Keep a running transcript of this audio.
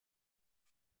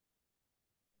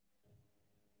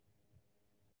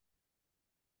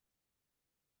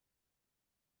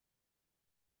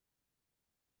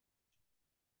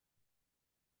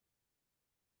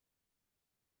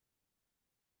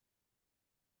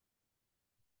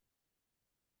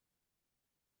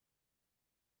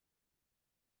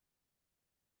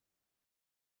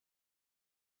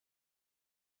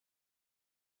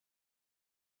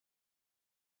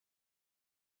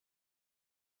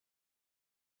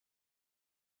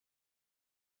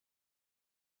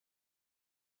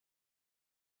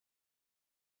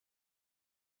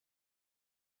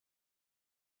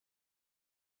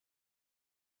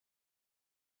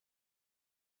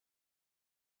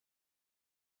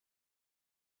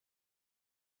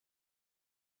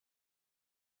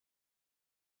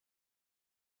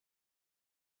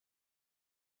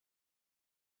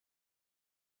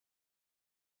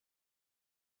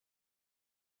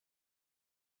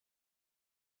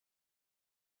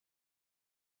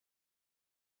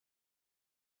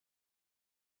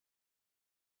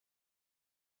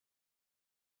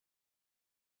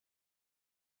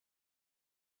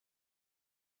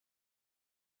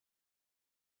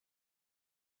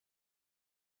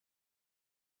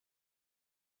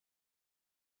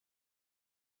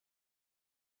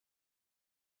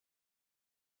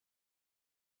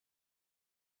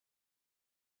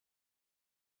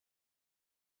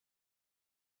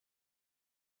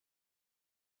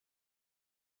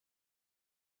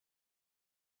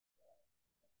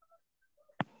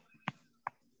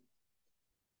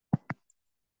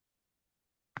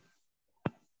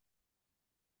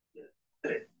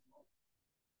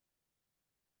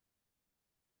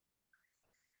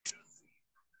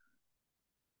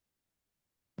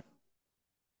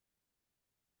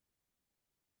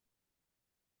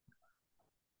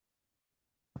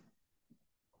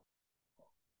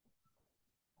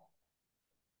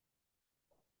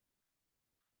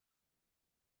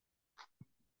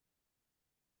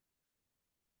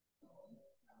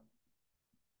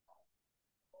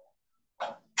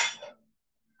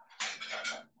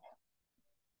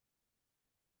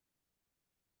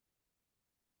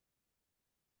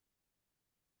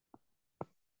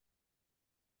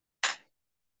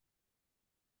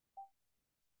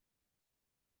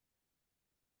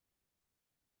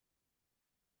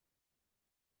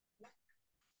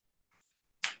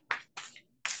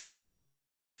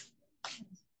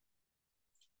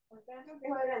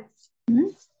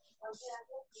¿Mm?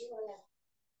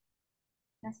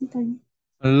 Así está bien.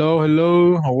 Hello,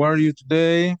 hello. How are you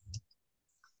today?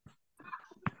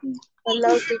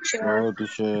 Hello, teacher. Hello,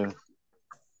 teacher.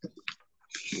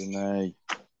 Good night.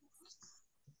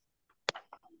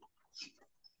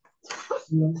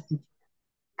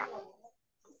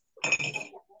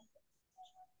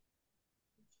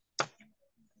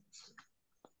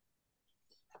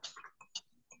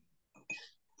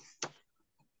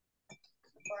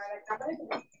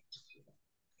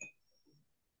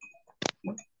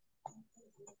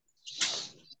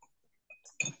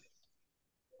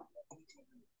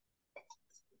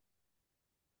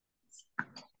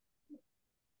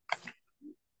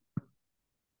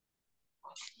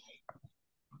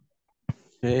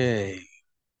 Okay.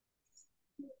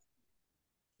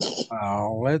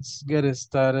 Let's get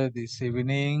started this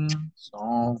evening.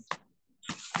 So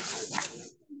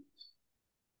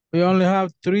we only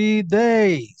have 3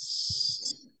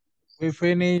 days. We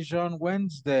finish on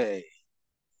Wednesday.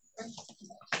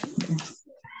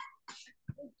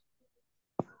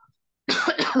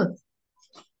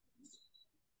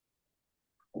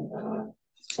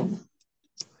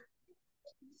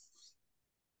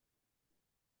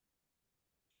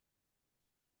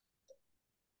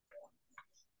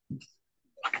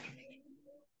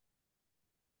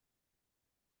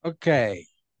 Okay.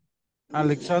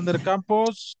 Alexander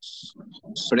Campos.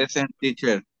 Present,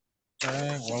 teacher.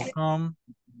 Okay, welcome.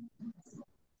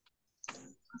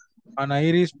 Ana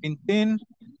Iris Pintin.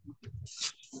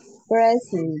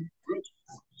 Present.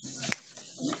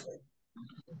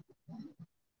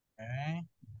 Okay.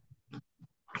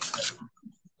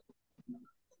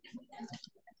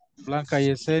 Blanca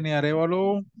Yesenia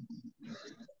Arevalo.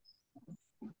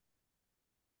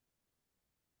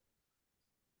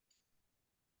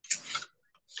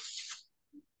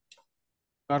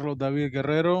 Carlos David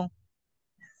Guerrero.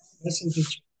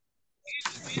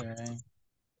 Okay.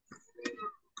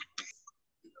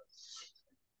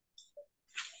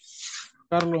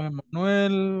 Carlos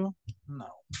Emanuel.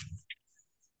 No.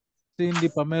 Cindy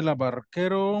Pamela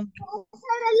Barquero.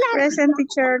 Present,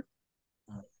 teacher.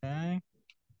 Okay.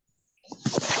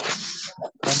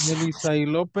 Daniel Isaí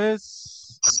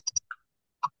López.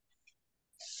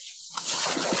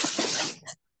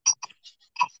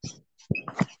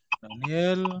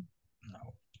 Daniel.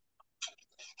 No.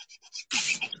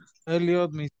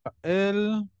 Elliot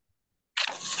Misael.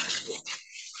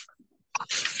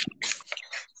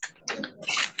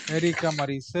 Erika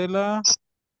Marisela.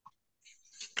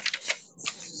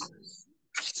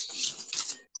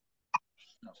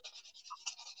 No.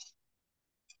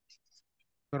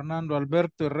 Fernando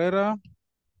Alberto Herrera.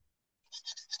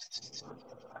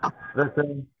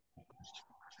 Present.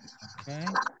 Okay.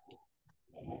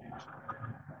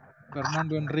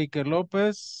 Fernando Enrique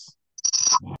López.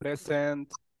 Present.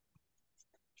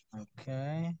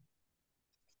 Okay.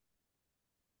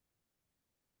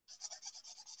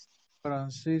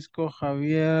 Francisco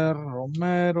Javier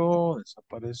Romero,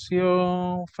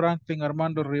 desapareció. Franklin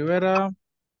Armando Rivera.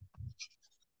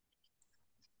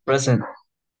 Present.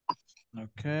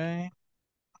 Okay.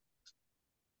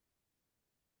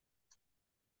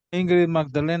 Ingrid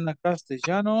Magdalena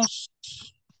Castellanos.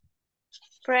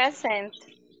 Present.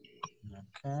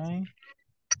 Okay.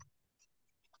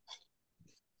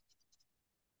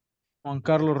 Juan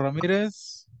Carlos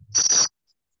Ramírez.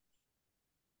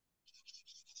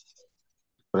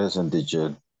 Present,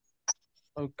 teacher.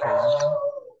 Okay.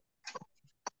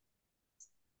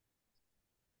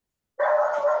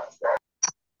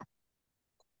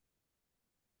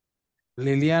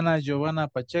 Liliana Giovanna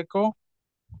Pacheco.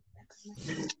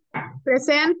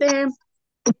 Presente.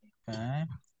 Okay.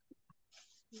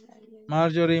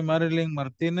 Marjorie Marilyn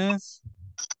Martínez.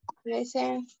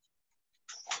 Present.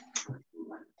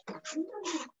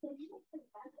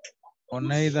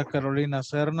 Oneida Carolina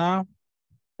Serna.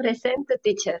 Presente,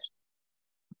 teacher.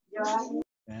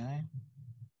 Okay.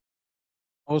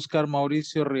 Oscar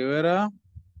Mauricio Rivera.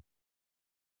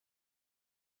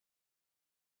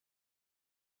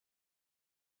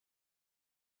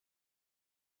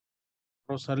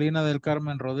 Rosalina del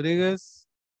Carmen Rodríguez.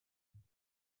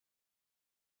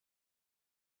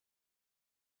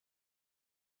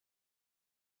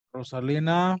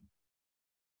 Rosalina.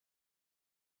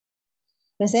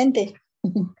 Presente.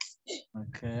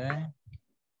 Okay.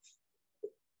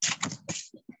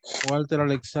 Walter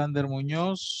Alexander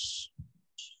Muñoz.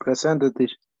 Present,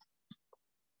 teacher.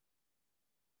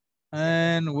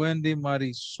 And Wendy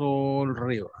Marisol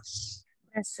Rivas.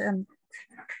 Present.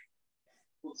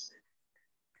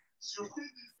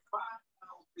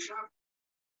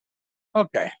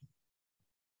 Okay.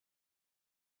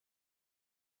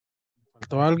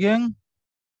 ¿Faltó alguien?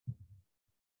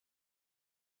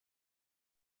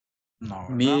 No,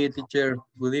 ¿verdad? Me, teacher.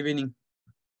 Good evening.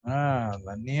 Ah,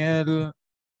 Daniel.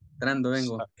 Entrando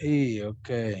vengo. Y, ok.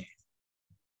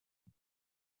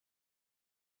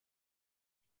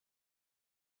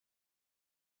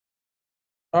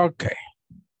 Okay.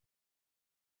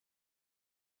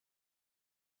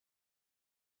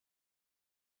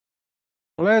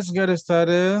 Let's get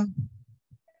started.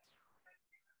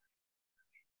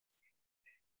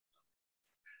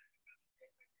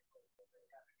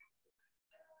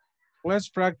 Let's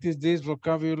practice this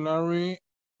vocabulary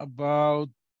about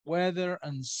weather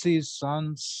and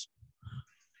seasons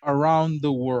around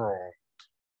the world.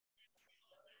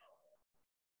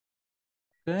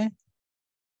 Okay.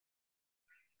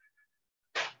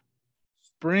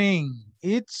 Spring.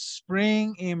 It's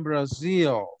spring in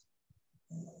Brazil.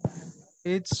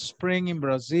 It's spring in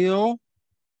Brazil.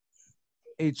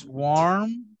 It's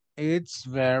warm. It's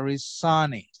very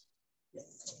sunny.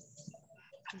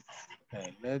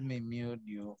 Okay, let me mute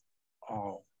you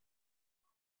all.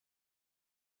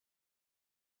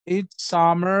 It's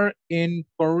summer in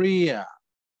Korea.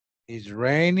 It's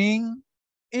raining.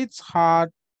 It's hot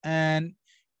and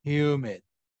humid.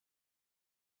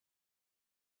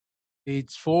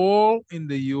 It's fall in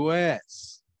the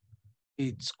US.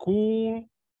 It's cool.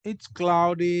 It's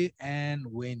cloudy and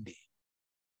windy.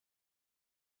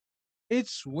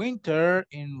 It's winter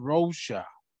in Russia.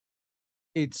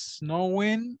 It's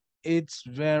snowing. It's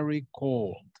very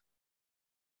cold.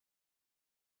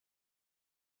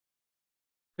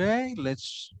 Okay,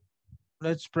 let's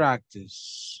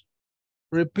practice.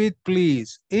 Repeat,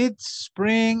 please. It's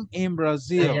spring in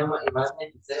Brazil.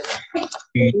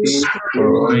 It's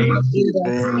spring in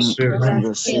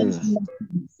Brazil.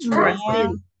 It's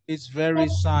warm. It's very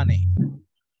sunny.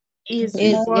 Is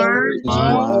It's warm.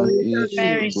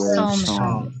 very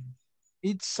summer.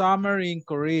 It's summer in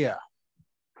Korea.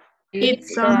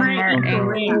 It's summer in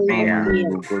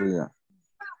Korea. Korea.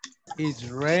 It's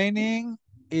raining.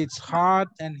 It's hot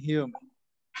and humid.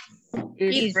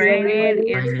 It's raining.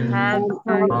 It's hot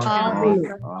and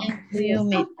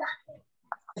Humid.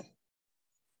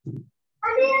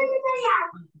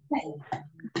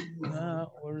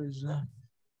 Where is that?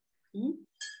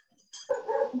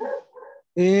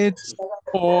 It's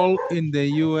fall in the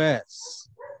US.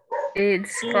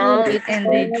 It's fall in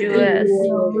the US.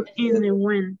 In the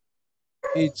wind.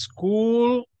 It's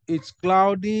cool. It's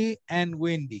cloudy and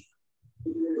windy.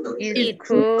 It's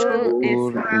cool.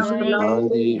 It's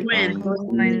cloudy and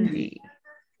windy.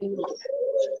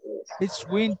 It's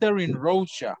winter in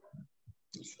Russia.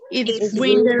 It's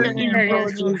winter in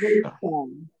Russia.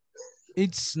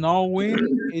 It's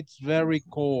snowing. It's very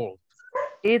cold.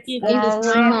 It's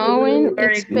snowing.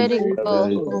 It's very Very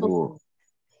cool.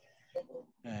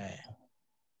 Okay.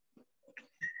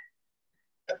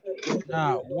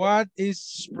 Now, what is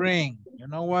spring? You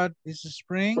know what is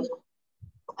spring?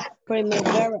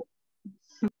 Primavera.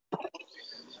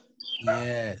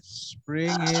 Yes,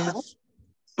 spring is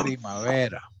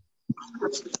primavera.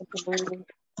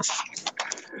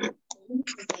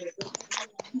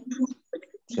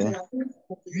 Okay.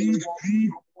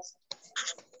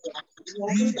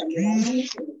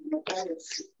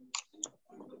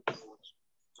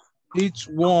 It's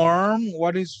warm.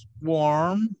 What is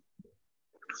warm?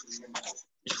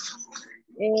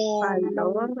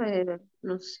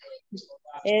 No sé.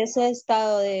 Es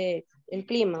estado de el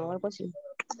clima o algo así.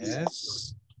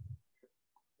 Yes.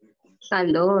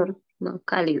 Calor, no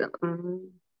cálido.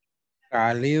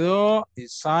 Cálido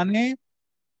is sunny.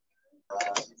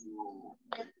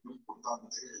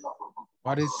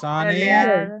 What is sunny?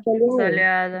 Soleado.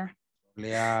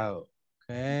 Soleado.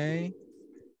 Okay.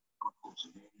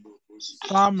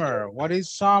 Summer. What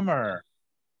is summer?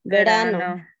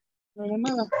 Verano.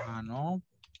 No.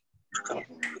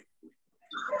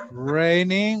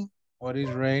 Raining. What is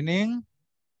raining?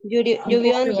 Lluvioso.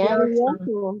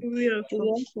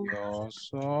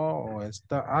 Lluvioso. O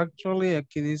está, actually,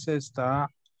 aquí dice está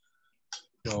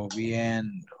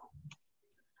lloviendo.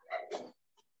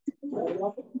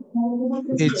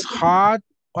 It's hot.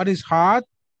 What is hot?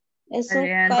 Es un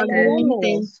calor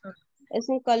húmedo. Es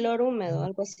un calor húmedo,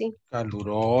 algo así.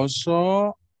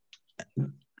 Caluroso.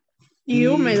 Y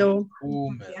húmedo.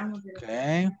 Húmedo.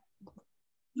 Okay.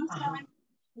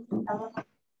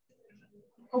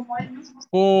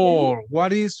 Fall.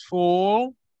 What is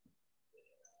fall?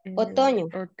 Otoño.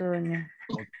 Otoño.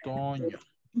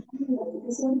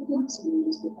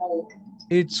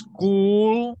 It's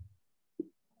cool.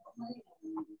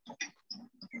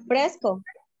 Fresco.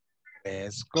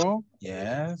 Fresco.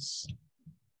 Yes.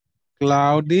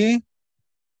 Cloudy.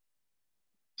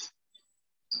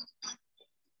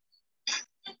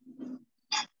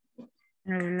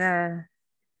 Nublado.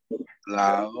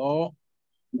 Nublado.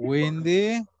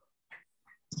 Windy.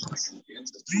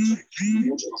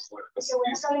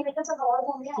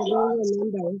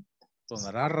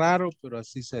 Sonará raro, pero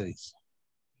así se dice.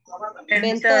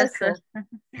 Ventoso.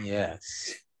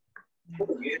 Yes.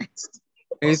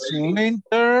 It's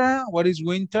winter. What is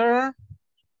winter?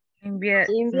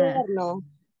 Invierno.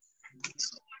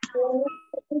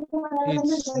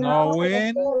 It's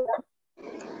snowing.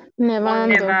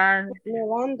 Nevado.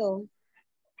 Nevando.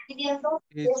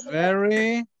 It's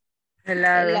very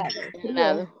Helado.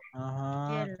 Helado.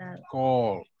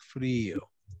 cold, frío,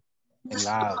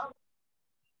 helado.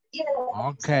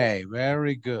 Okay,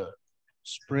 very good.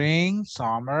 Spring,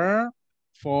 summer,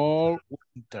 fall,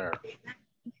 winter.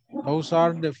 Those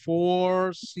are the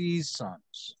 4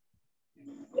 seasons.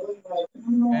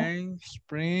 Okay,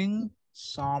 spring,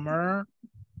 summer,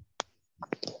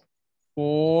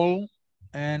 fall,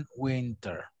 and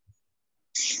winter.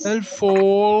 El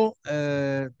fall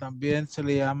también se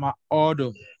le llama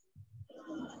autumn.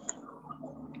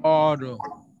 Autumn.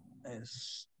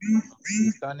 Los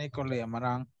británicos le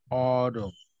llamarán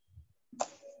autumn.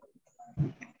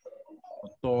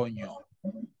 Otoño.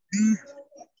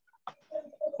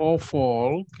 O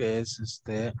fall, que es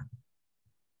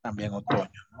también otoño,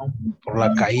 ¿no? Por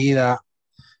la caída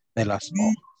de las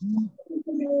hojas.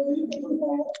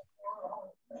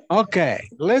 Okay,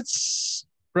 let's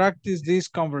practice this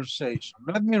conversation.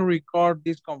 Let me record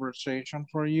this conversation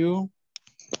for you.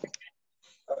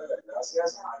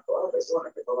 Gracias a todas las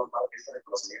personas que toman parte de este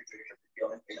reconocimiento y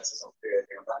efectivamente gracias a ustedes,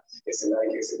 de verdad, ese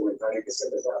like, ese comentario que se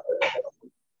les da para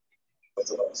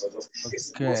nosotros.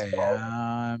 Okay,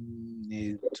 I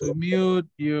need to mute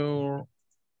you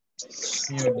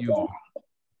all.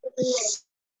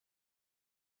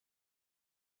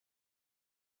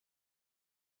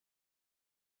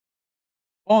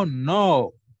 Oh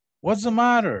no, what's the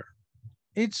matter?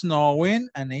 It's snowing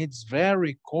and it's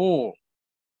very cold.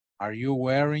 Are you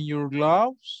wearing your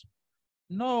gloves?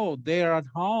 No, they're at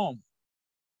home.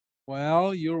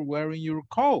 Well, you're wearing your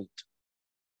coat.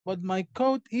 But my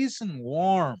coat isn't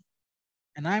warm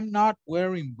and I'm not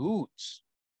wearing boots.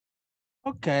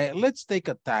 Okay, let's take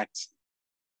a taxi.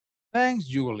 Thanks,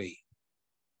 Julie.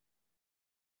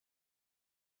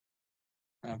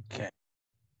 Okay.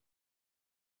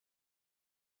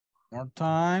 More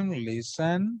time,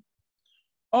 listen.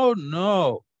 Oh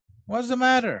no, what's the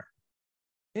matter?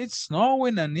 It's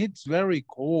snowing and it's very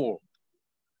cold.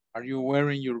 Are you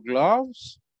wearing your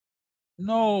gloves?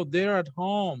 No, they're at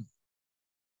home.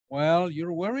 Well,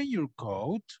 you're wearing your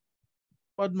coat,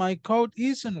 but my coat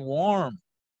isn't warm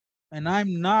and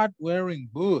I'm not wearing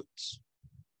boots.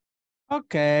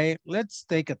 Okay, let's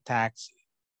take a taxi.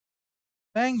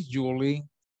 Thanks, Julie.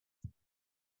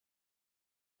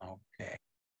 Okay.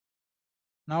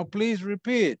 Now please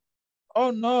repeat.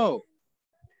 Oh no.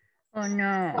 Oh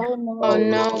no. Oh no. Oh,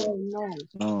 no. Oh no.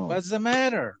 No. What's the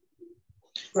matter?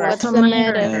 What's the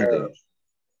matter?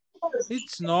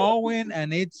 It's snowing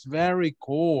and it's very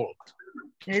cold.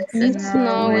 It's It's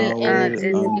snowing snowing and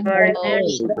it's very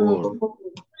cold.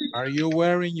 Are you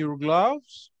wearing your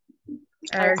gloves?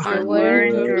 Are you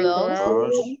wearing your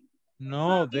gloves?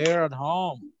 No, they're at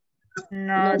home.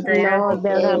 No, they are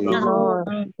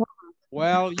home.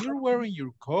 Well, you're wearing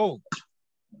your coat.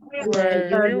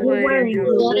 Well, you're wearing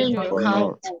your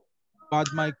coat.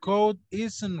 But my coat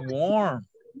isn't warm.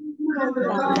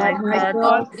 My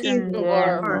coat isn't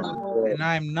warm. And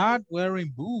I'm not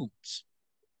wearing boots.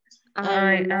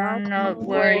 I am not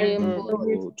wearing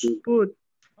boots.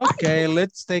 Okay,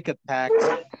 let's take a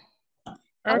taxi.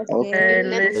 Okay,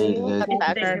 let's Take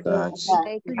a taxi.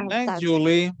 Thanks,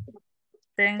 Julie.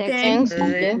 Thanks,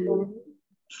 Julie.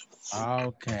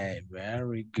 Okay,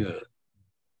 very good.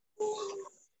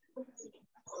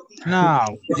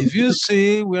 Now, if you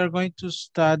see, we are going to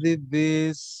study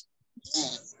this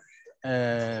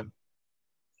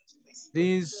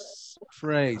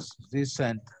phrase, these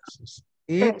sentences.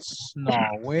 It's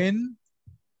snowing.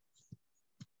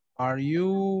 Are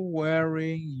you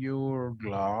wearing your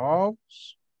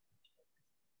gloves?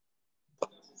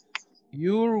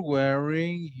 You're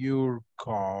wearing your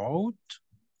coat.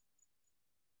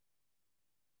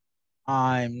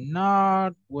 I'm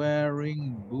not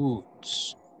wearing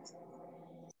boots.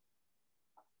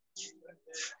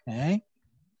 Okay.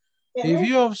 If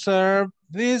you observe,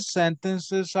 these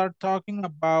sentences are talking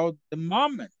about the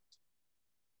moment.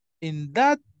 In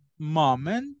that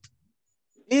moment,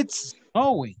 it's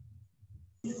snowing.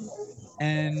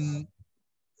 And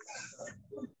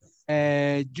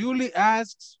Julie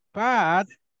asks Pat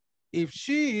if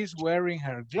she is wearing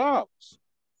her gloves.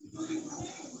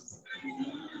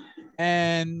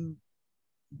 And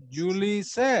Julie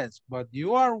says, but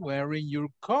you are wearing your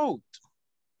coat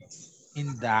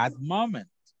in that moment.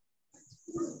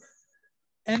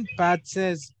 And Pat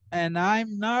says, and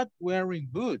I'm not wearing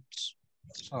boots.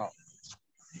 So,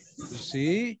 you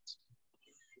see,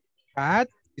 Pat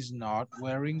is not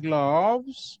wearing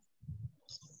gloves.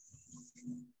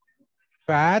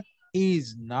 Pat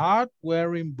is not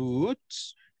wearing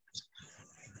boots.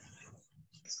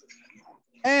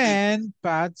 And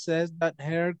Pat says that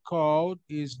her coat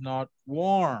is not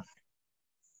warm.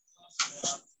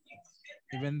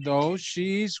 Even though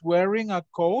she's wearing a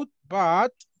coat,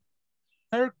 but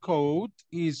her coat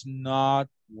is not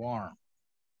warm.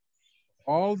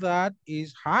 All that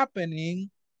is happening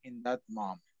in that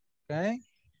moment, okay?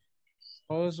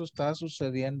 Todo eso está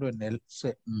sucediendo en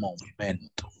ese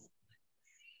momento.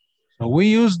 So we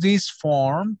use this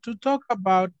form to talk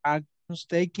about actions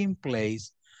taking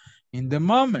place in the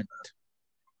moment.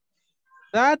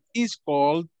 That is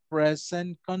called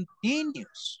present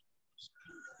continuous.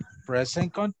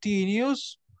 Present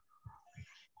continuous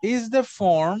is the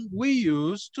form we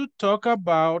use to talk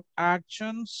about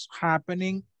actions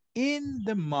happening in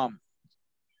the moment.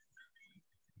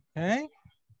 Okay?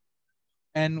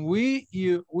 And we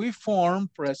form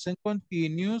present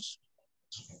continuous.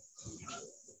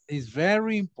 It's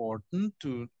very important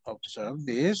to observe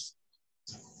this.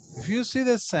 If you see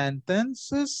the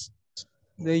sentences,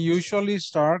 they usually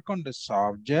start on the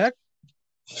subject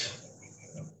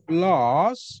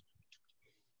plus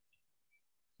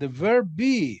the verb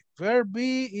be. Verb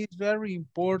be is very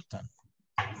important.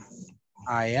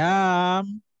 I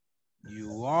am,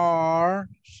 you are,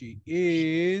 she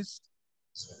is.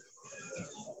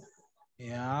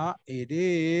 Yeah, it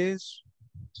is.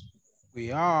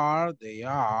 We are, they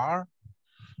are.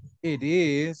 It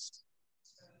is.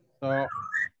 So,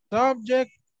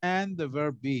 subject and the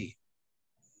verb be.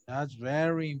 That's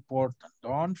very important.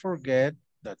 Don't forget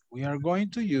that we are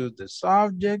going to use the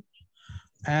subject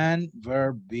and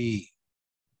verb be.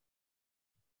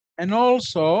 And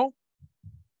also,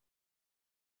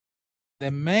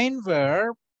 the main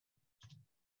verb,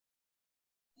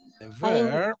 the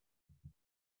verb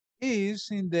is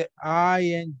in the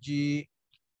ing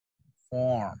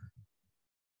form.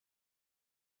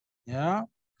 Yeah,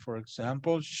 for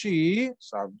example, she,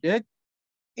 subject,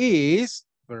 is,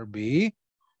 verb be,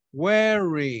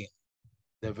 wearing.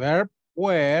 The verb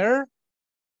wear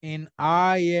in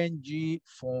ing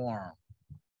form.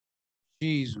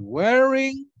 She's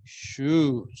wearing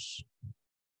shoes.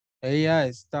 Ella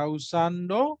está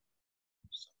usando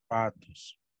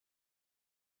zapatos.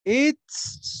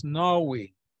 It's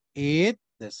snowing. It,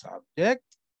 the subject,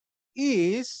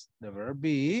 is, the verb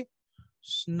be,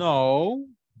 snow,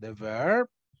 the verb,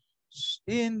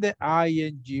 in the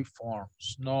ing form,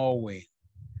 snowing.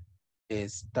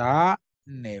 Está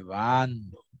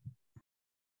nevando.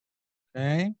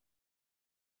 Okay?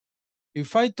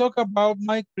 If I talk about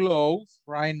my clothes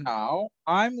right now,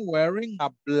 I'm wearing a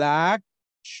black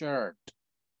shirt.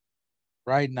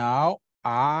 Right now,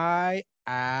 I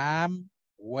am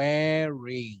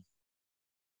wearing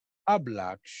a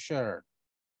black shirt.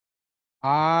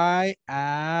 I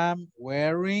am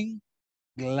wearing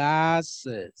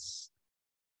glasses.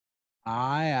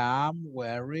 I am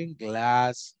wearing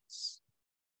glasses.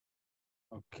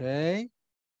 Okay?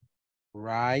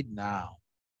 Right now.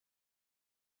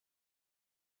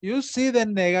 You see the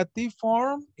negative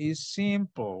form is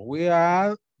simple. We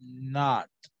add not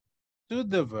to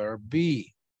the verb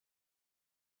be.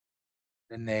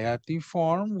 The negative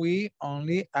form, we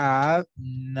only add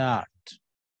not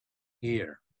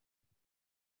here.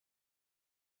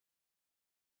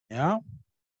 Yeah.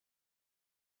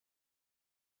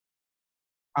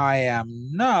 I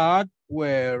am not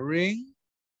wearing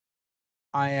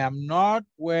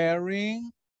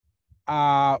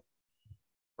a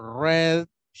red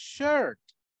shirt.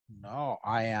 No,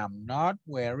 I am not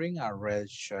wearing a red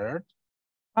shirt.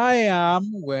 I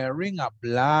am wearing a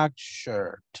black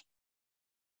shirt.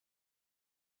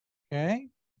 Okay?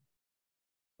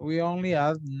 We only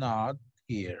add not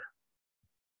here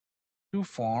to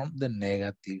form the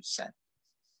negative sentence.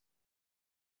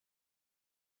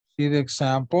 See the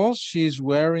examples? She's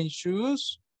wearing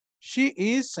shoes. She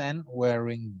isn't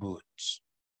wearing boots.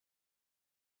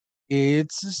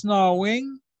 It's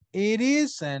snowing. It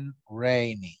isn't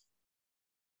raining.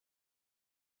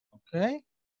 Okay?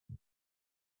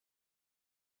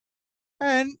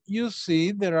 And you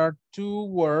see there are two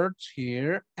words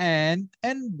here, and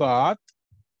but,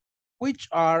 which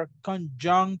are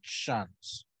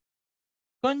conjunctions.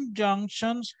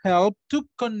 Conjunctions help to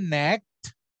connect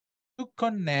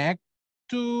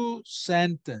two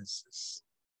sentences.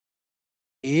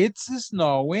 It's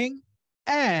snowing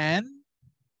and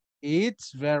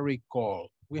it's very cold.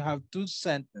 We have two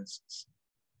sentences.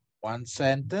 One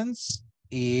sentence,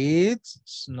 it's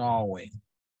snowing.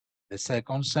 The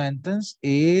second sentence,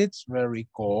 it's very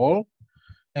cold.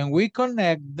 And we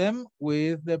connect them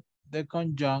with the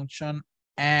conjunction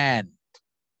and.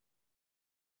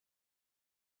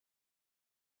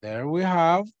 There we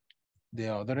have the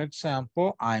other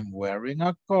example. I'm wearing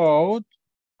a coat.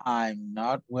 I'm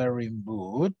not wearing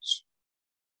boots.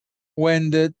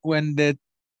 When the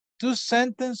two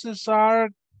sentences are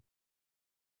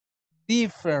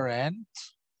different,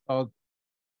 so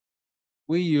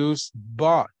we use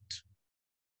but.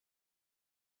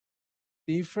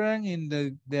 Different in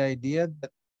the idea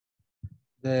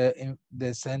that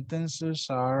the sentences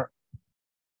are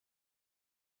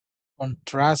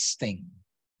contrasting.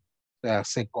 O sea,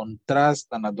 se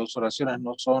contrastan las dos oraciones,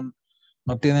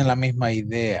 no tienen la misma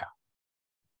idea.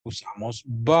 Usamos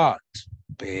but,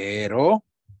 pero,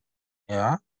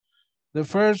 yeah. The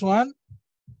first one,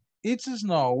 it's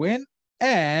snowing,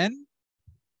 and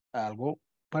algo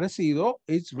parecido,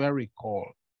 it's very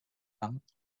cold.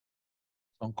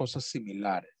 Son cosas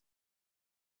similares.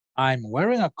 I'm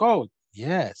wearing a coat,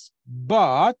 yes,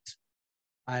 but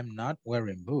I'm not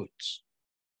wearing boots.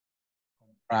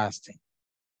 Contrasting.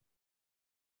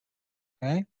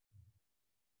 Okay.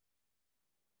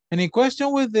 Any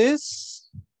question with this?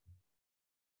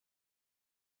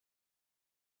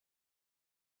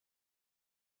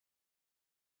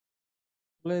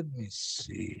 Let me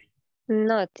see.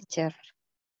 No, teacher.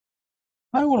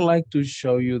 I would like to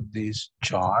show you this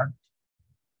chart.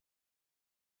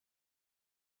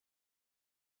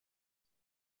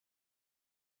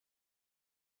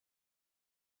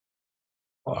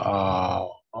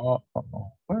 Wow.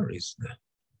 Where is that?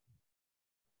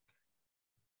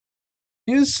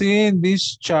 You see in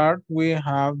this chart, we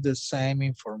have the same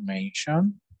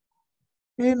information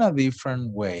in a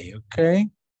different way, okay?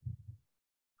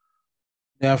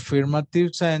 The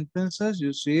affirmative sentences,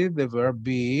 you see the verb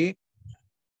be,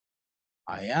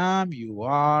 I am, you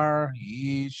are,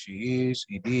 he is, she is,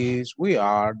 it is, we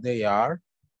are, they are.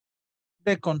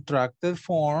 The contracted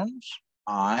forms,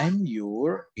 I'm,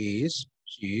 you're, is,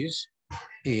 she's,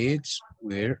 it's,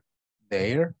 we're,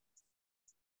 there.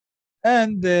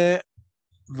 And the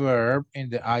verb in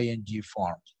the ing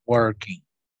form, working.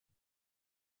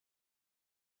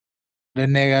 The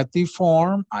negative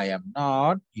form, I am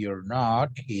not, you're not,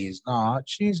 he is not,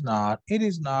 she's not, it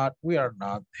is not, we are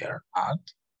not, they're not.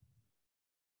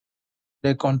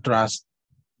 The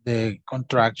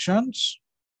contractions,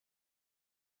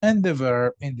 and the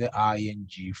verb in the ing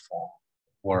form,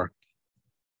 working.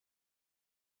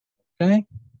 Okay?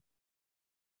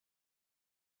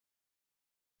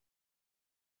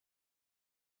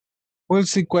 We'll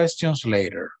see questions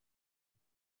later.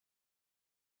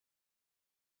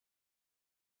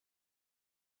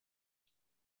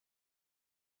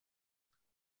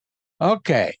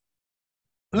 Okay.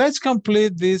 Let's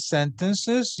complete these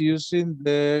sentences using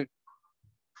the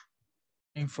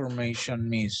information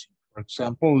missing. For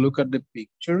example, look at the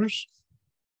pictures.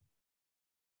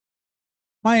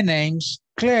 My name's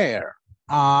Claire.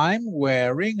 I'm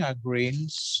wearing a green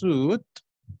suit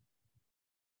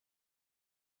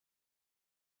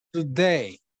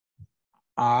today.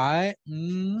 High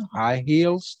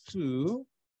heels too.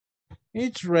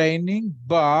 It's raining,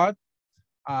 but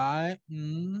a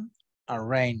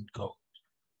raincoat.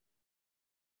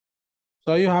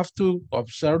 So you have to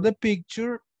observe the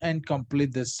picture and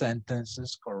complete the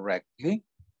sentences correctly.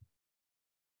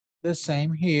 The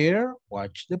same here.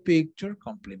 Watch the picture,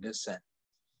 complete the sentence.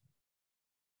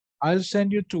 I'll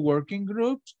send you to working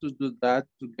groups to do that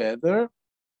together.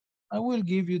 I will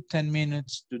give you 10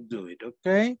 minutes to do it,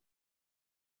 okay?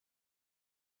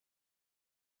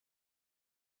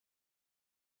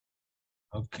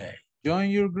 Okay, join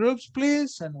your groups,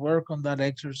 please, and work on that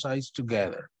exercise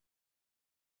together.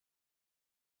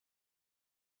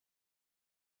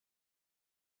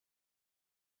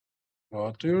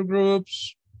 Go to your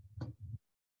groups.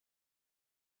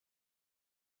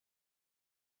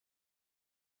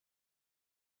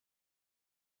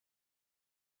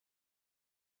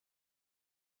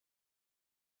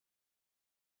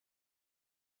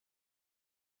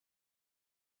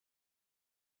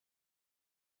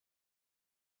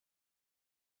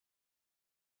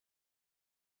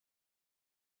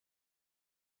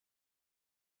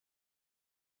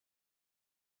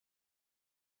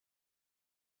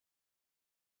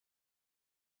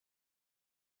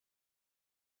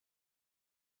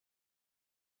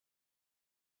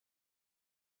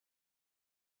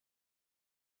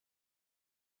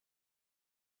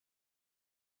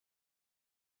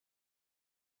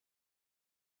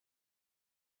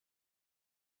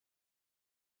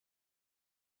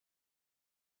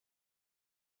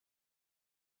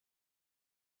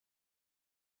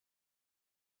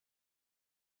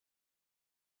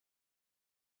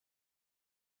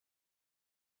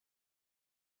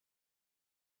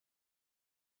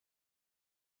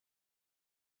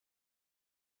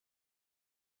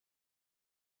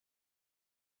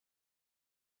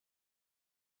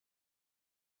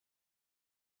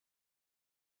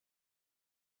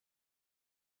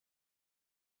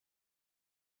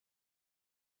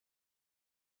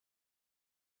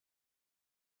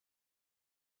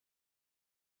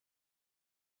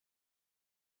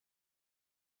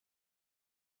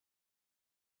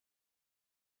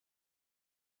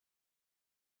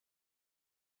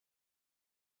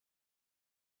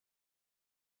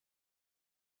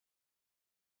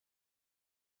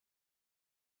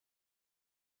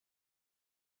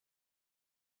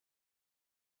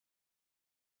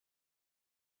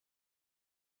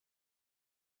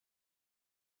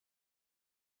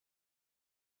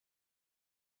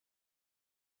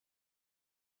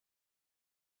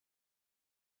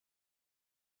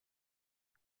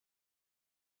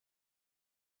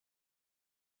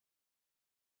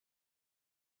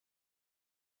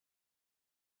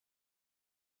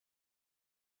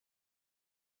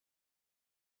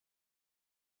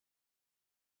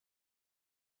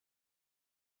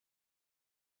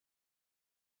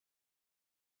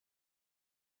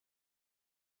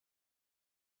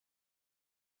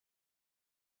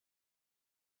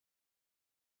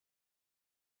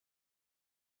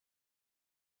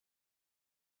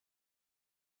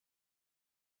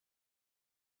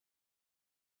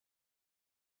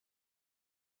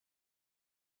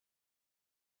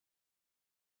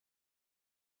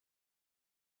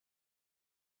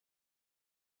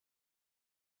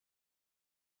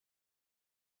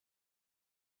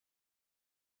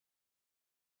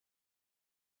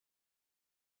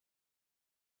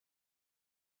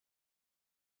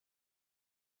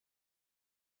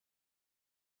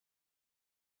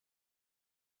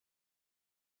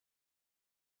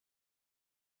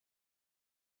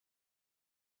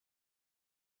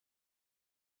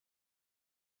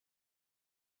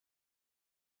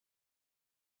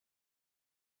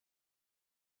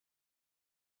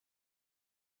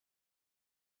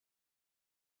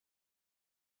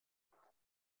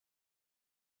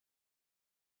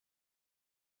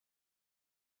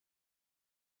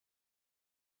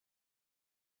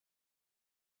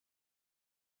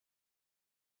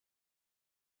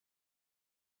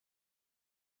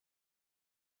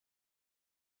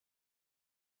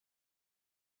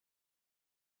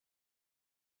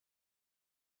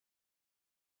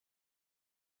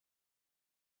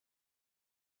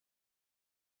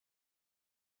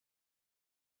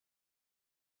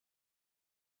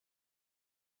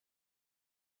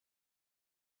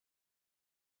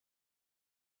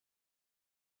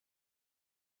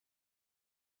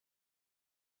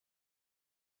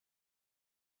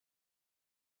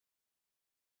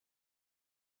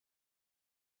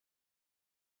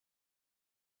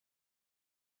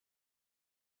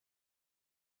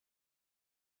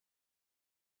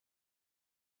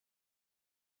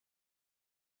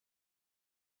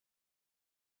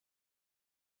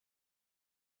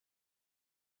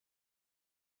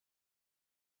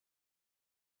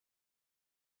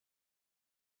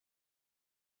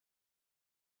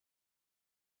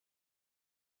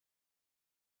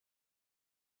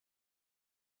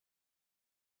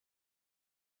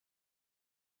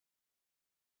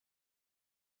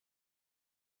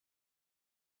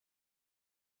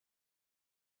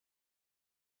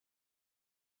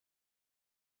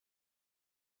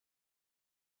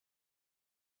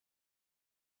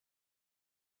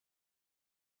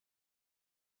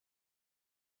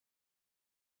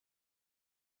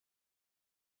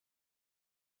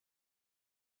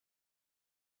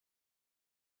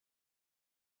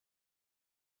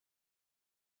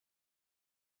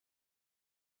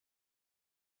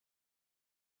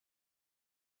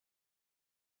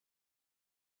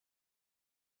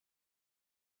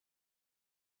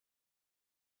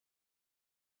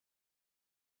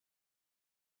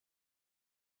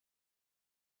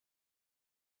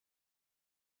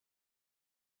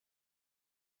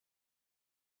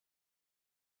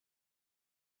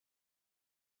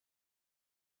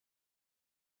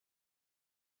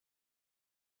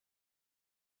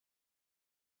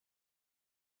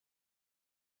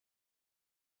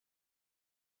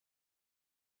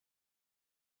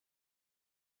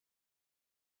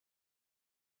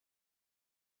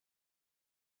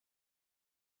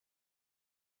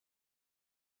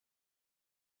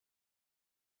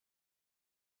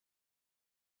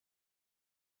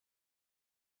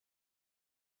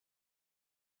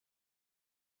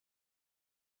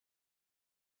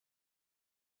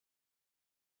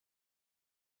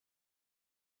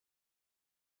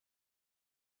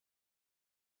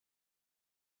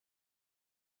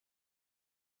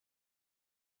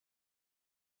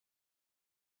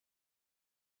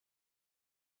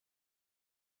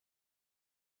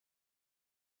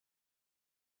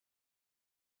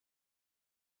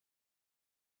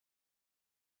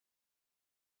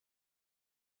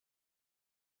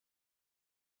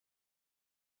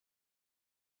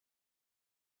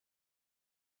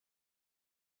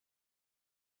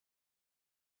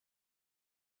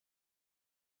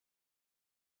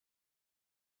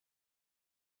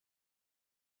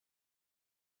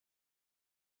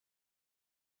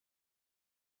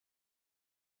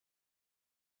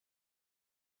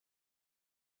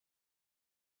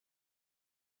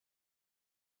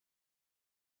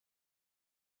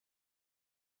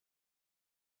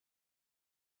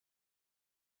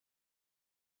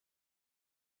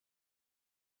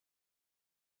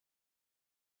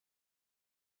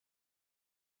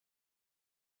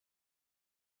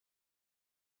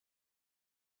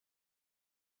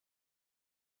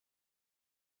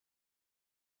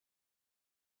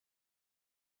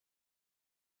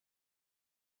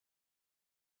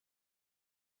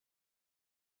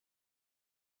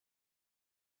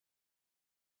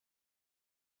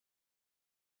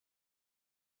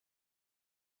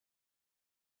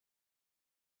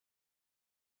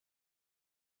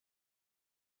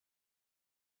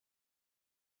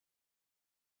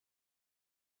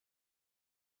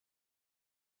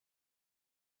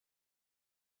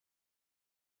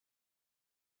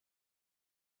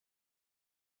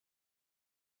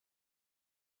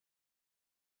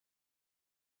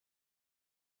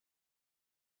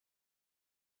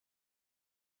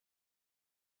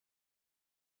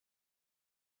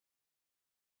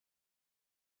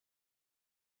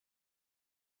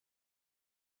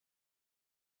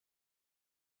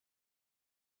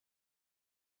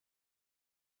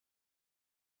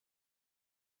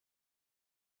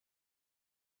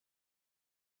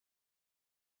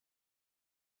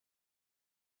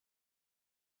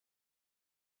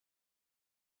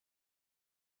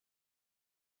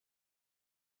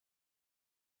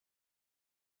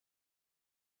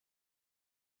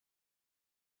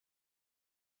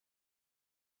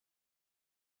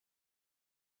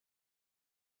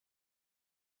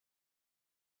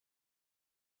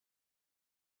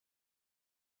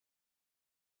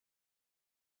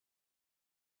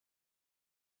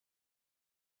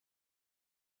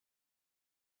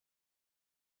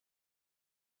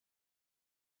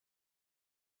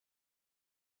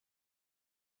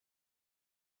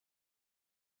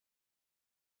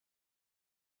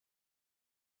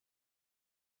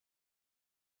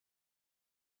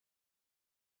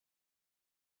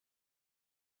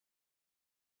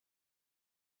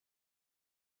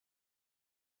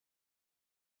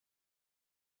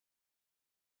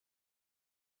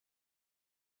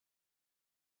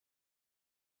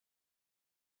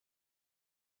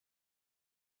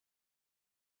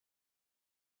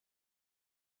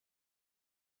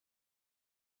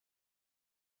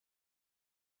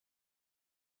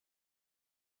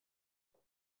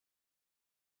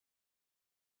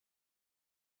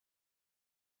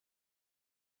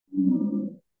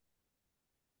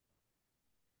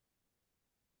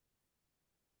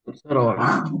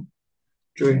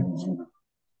 Three.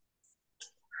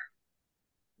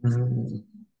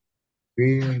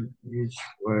 Feel each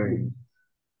way.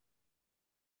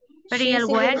 Pero ¿y el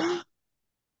wearing?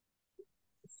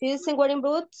 She isn't wearing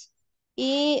boots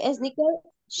y sneaker.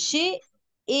 She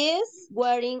is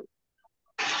wearing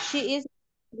a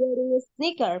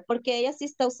sneaker, porque ella sí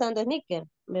está usando sneaker,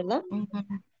 ¿verdad? Ujú,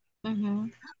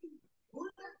 ujú.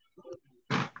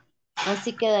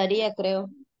 Así quedaría, creo.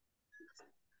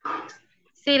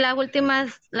 Sí, las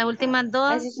últimas Así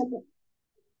dos, está.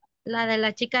 la de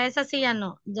la chica esa sí ya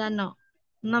no, ya no.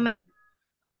 No me.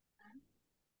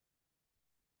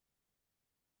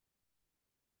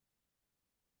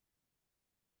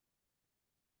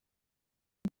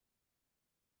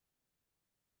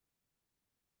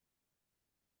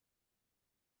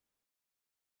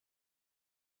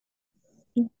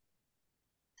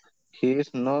 He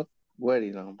is not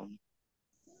wearing a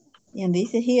Y donde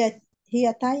dice he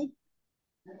a tie.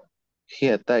 he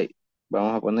a tie.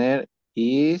 Vamos a poner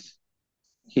is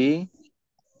he,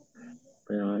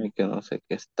 pero es que no sé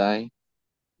qué es tie.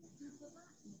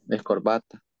 Es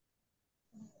corbata.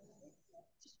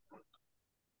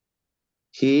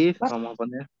 He is, What? vamos a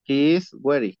poner he is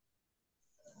wearing.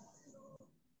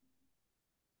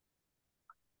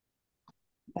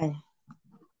 Vaya.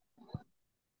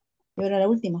 Y ahora la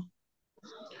última.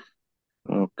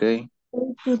 Ok.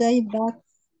 Today back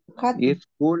Katy. It's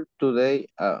cool today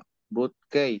boot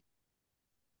Kate,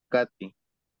 Katy.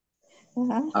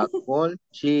 Ajá. A cold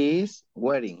she is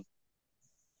wearing.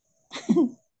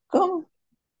 ¿Cómo?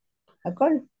 A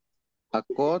call. A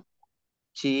coat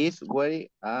she is wearing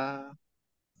a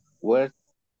wear.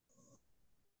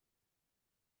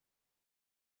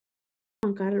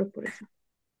 Juan Carlos, por eso.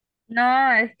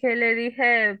 No, es que le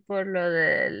dije por lo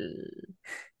del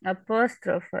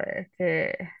apóstrofe,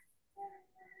 que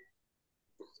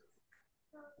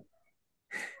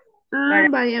Ah, para,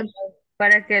 vaya.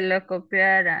 para que lo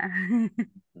copiara.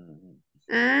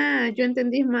 Ah, yo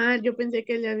entendí mal. Yo pensé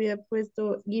que le había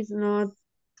puesto is not.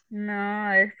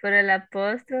 No, es por el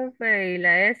apóstrofe y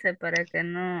la S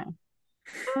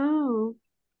Oh,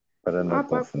 Para no ah,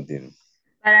 confundir.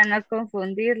 para no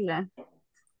confundirlo.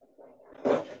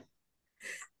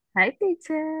 Hi,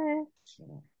 teacher.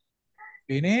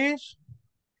 Finish?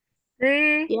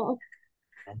 Sí. yeah.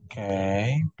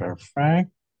 Okay,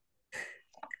 perfect.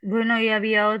 Bueno, y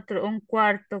había un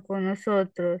cuarto con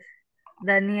nosotros,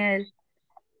 Daniel.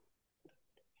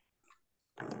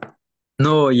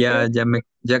 No,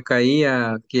 ya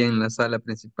caía aquí en la sala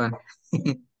principal.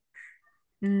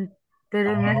 Mm,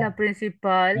 pero no es No, la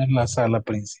principal. en la sala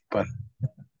principal.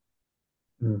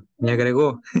 Me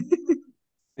agregó.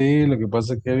 Sí, lo que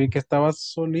pasa es que vi que estaba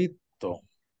solito.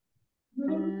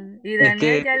 Y Es Daniel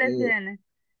que, ya le tiene.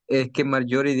 es que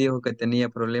Marjorie dijo que tenía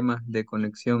problemas de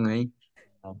conexión ahí.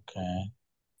 Okay.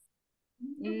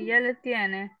 Y ya le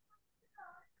tiene.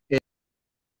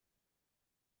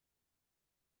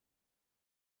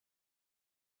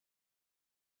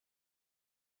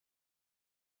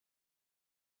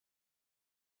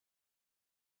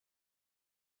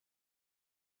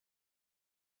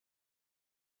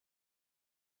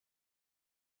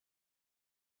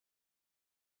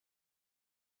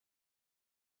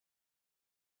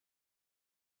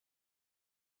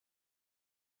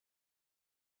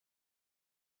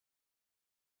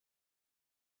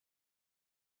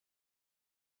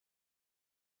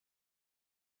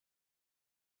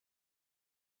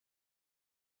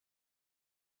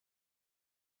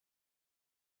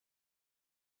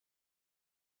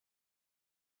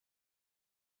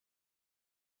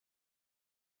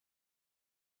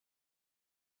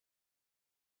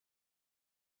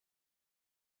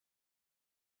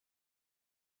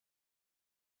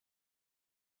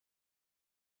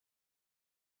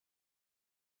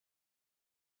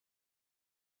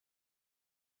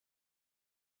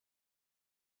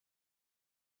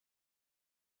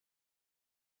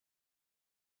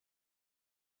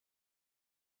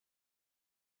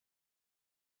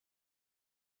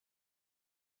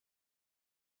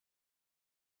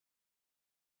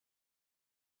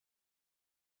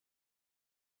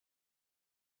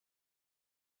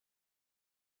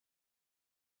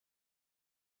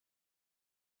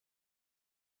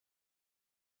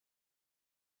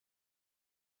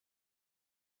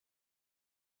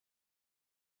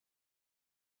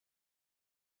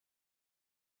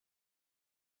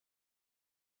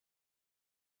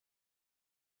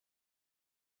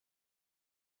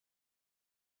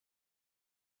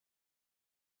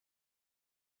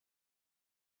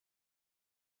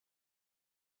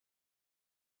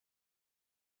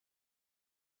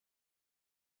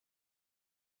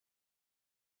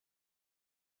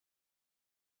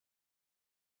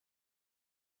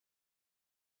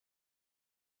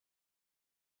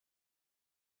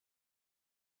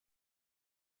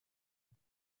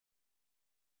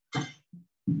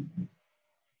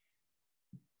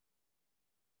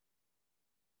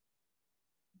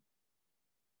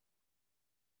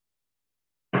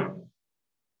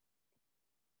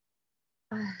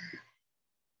 My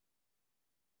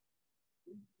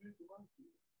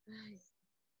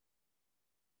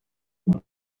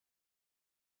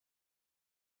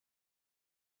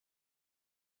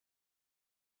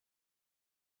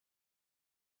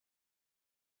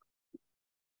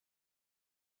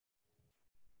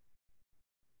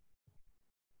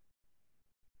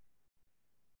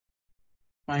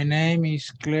name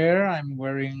is Claire. I'm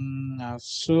wearing a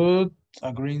suit,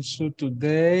 a green suit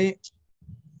today.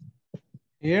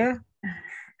 Here.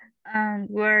 I'm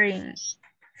wearing.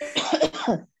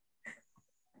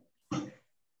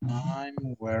 I'm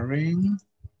wearing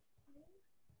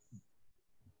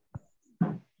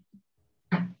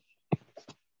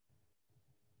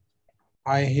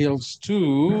high heels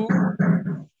too,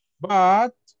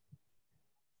 but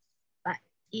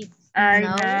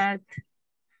I'm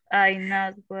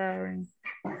not wearing.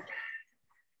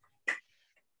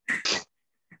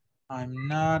 I'm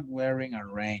not wearing a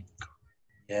raincoat.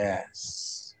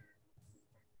 Yes.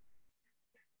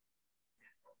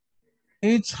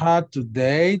 It's hot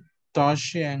today.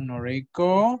 Toshi and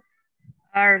Noriko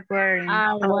Are wearing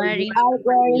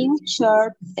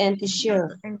shirt and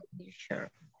t-shirt.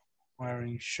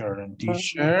 wearing shirt and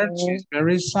t-shirts. It's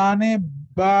very sunny,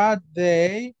 but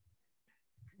they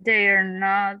are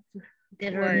not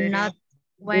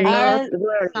wearing.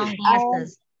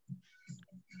 Sunglasses.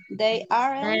 They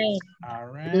aren't.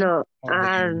 No, or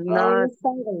are they- not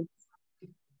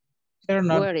they're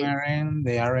not wearing. wearing,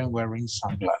 they aren't wearing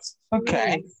sunglasses.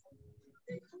 Okay.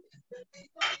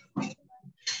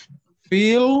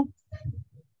 Phil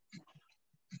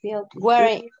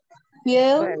Wearing.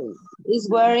 Phil is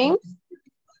wearing.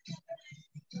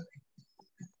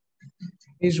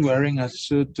 is wearing a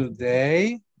suit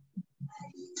today.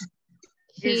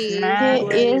 He's He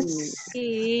not is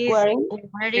wearing.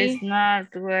 He's not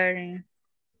wearing.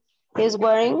 He's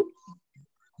wearing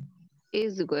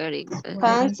Is wearing.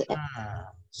 pants.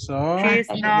 So He's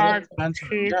not. pants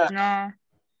and He's jacket. not.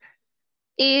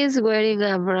 Is wearing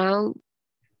a brown.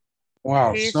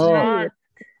 Wow, He's so not.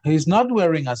 he's not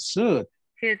wearing a suit.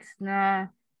 He's not.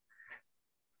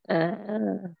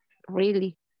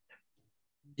 Really?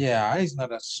 Yeah, it's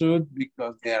not a suit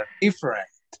because they are different.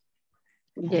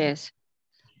 Yes.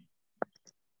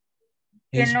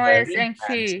 Que He's no es wearing en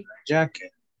pants he. and a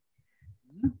jacket.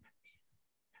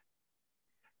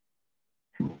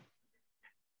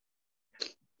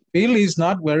 Phil is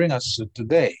not wearing a suit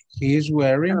today. He is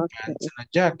wearing pants and a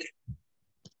jacket.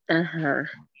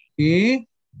 He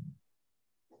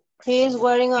He is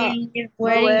wearing a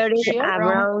Wearing shirt. a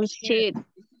brown sheet.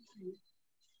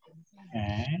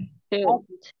 okay.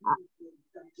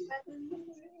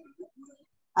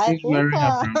 I He's think wearing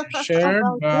a brown shirt,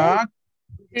 brown but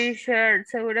T-shirt.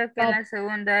 Seguro que en la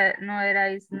segunda no era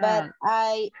is but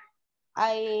not.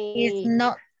 He's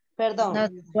not. Perdón.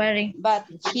 Not wearing. But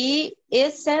he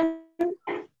isn't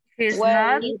He's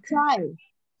wearing not. a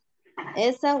tie.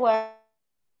 Isn't wearing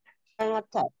a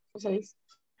tie. Eso dice.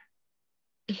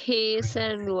 He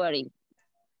isn't wearing.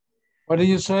 what did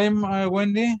you say,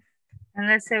 Wendy? En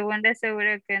la segunda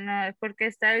seguro que no es porque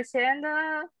está diciendo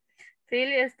Phil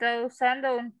está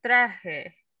usando un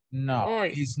traje. No,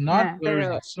 Hoy. he's not No.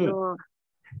 wearing a suit. No.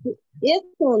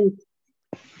 Isn't.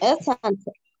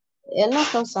 Él no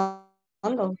está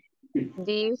usando.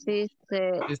 This is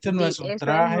Este no es un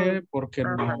traje porque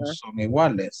no son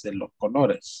iguales de los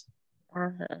colores.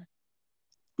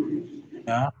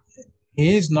 Yeah.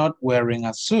 He is not wearing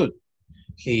a suit.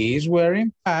 He is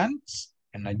wearing pants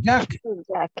and a jacket.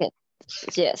 Jacket.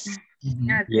 Yes.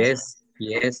 Mhm.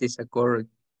 Yes, it's a correct.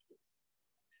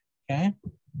 Okay.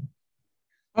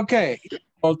 Okay.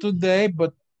 All today,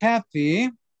 but Kathy.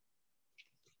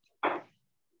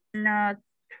 Not.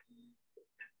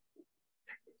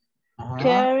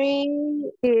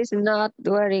 Carrie He's not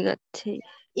wearing a tee.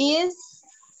 is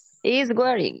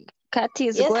Wearing. Cat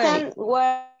is wearing. isn't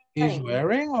wearing. He's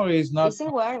wearing or he's not?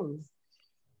 Isn't wearing.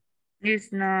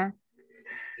 He's not.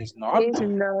 He's not. He's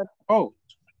not. Oh.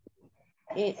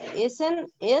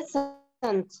 Isn't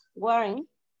wearing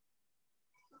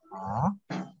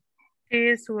He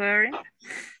is wearing.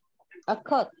 a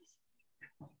coat.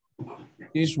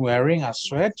 He's wearing a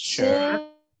sweatshirt,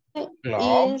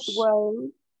 gloves, Is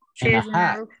wearing. and a She's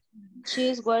hat. not.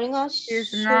 She's wearing a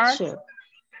She's not. sweatshirt.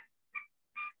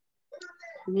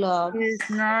 Gloves. He's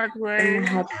not wearing.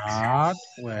 Not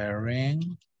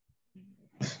wearing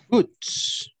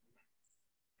boots.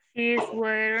 She's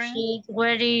wearing. She's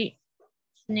wearing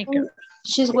sneakers.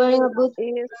 She's wearing a boot.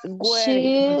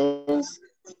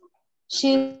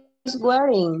 She's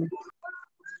wearing.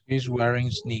 He's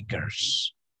wearing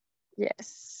sneakers.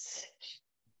 Yes.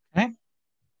 Okay.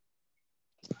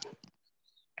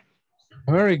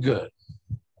 Very good.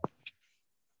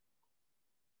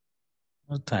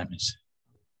 What time is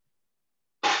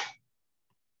it?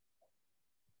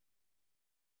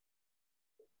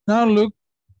 Now look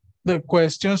the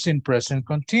questions in present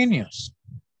continuous.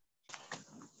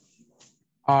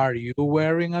 Are you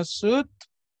wearing a suit?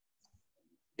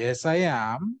 Yes, I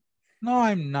am. No,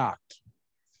 I'm not.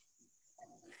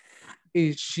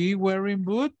 Is she wearing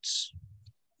boots?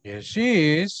 Yes,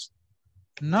 she is.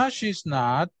 No, she's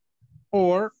not.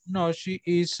 Or no, she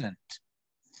isn't.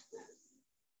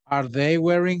 Are they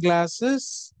wearing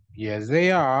glasses? Yes,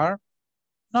 they are.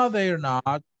 No, they're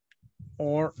not.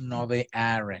 Or no, they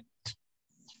aren't.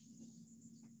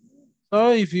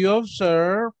 So if you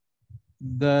observe,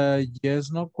 the yes,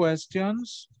 no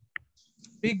questions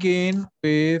begin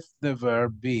with the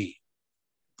verb be.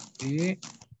 Be,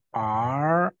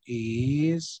 are,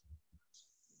 is,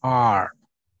 are.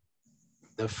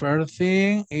 The first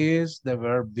thing is the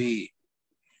verb be.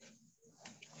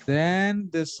 Then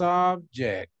the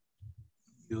subject.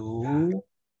 You,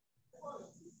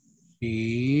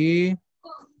 she,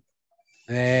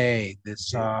 they, the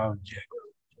subject.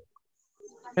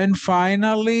 And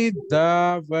finally,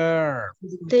 the verb.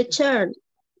 Teacher,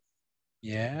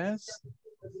 Yes.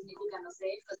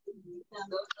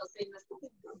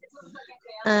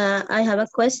 I have a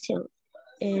question.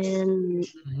 And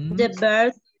Mhm. the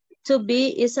verb to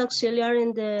be is auxiliary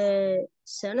in the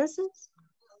sentences?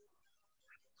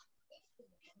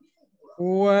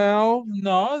 Well,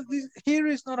 no, here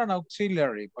is not an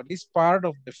auxiliary, but it's part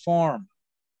of the form.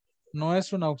 No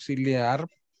es un auxiliar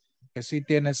que sí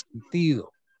tiene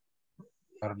sentido,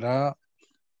 ¿verdad?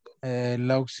 El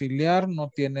auxiliar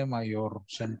no tiene mayor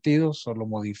sentido, solo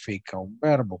modifica un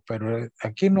verbo, pero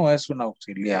aquí no es un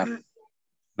auxiliar.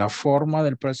 La forma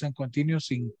del present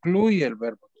continuous incluye el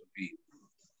verbo to be.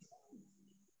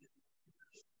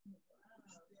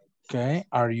 Okay,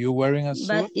 are you wearing a suit?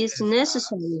 But it's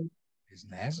necessary. It's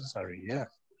necessary, yeah.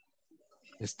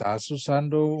 ¿Estás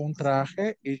usando un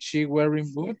traje? Is she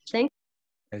wearing boots? Thank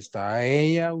 ¿Está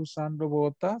ella usando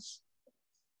botas?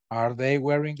 Are they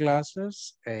wearing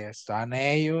glasses? ¿Están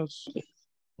ellos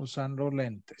usando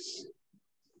lentes?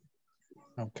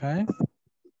 Okay.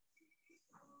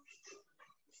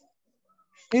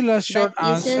 Y las short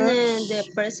But isn't answers.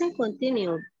 the present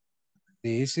continuous?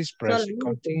 This is present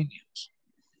Solamente. continuous.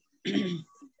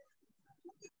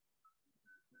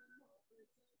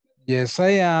 Yes, I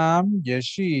am. Yes,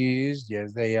 she is.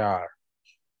 Yes, they are.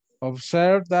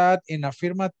 Observe that in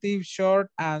affirmative short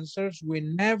answers, we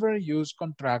never use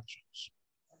contractions.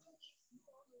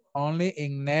 Only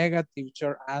in negative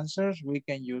short answers, we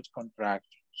can use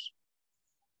contractions.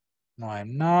 No,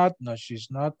 I'm not. No, she's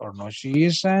not. Or no, she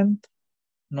isn't.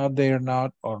 No, they're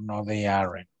not. Or no, they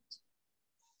aren't.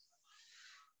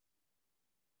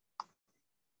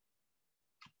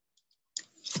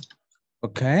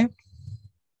 Okay.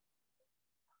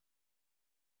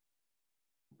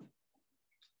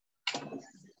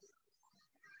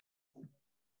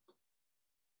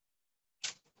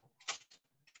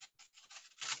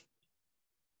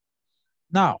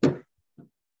 Now,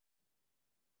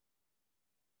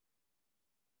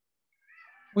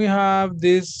 we have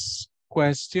these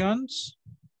questions.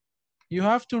 You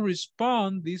have to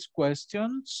respond these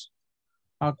questions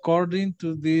according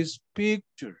to these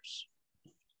pictures.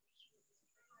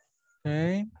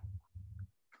 Okay.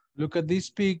 Look at these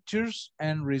pictures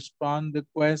and respond the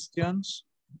questions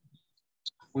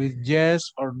with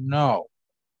yes or no.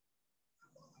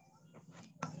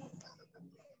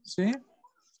 See?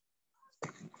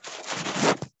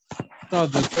 So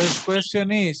the first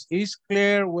question is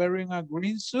Claire wearing a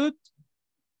green suit?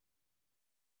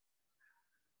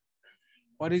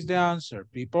 What is the answer,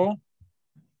 people?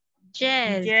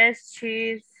 Yes. Yes,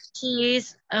 she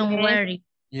is wearing.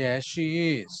 Yes,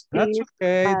 she is. That's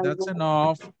okay. That's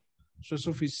enough. Eso es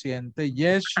suficiente.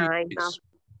 Yes, she is.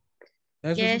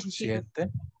 Eso es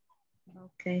suficiente.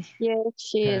 Okay. Yes,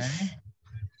 she is. Okay.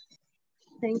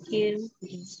 Thank you.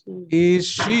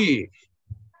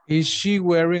 Is she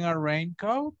wearing a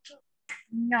raincoat?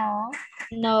 No.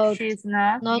 No. She's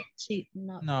not. No,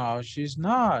 she's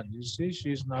not. You see,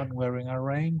 she's not wearing a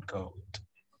raincoat.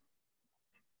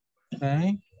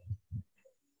 Okay.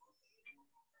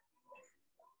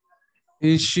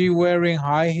 Is she wearing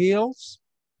high heels?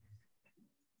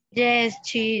 Yes,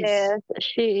 she is. Yes,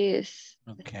 she is.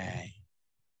 Okay.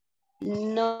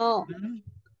 No.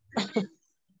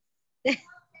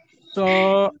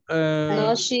 So,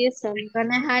 No, she isn't.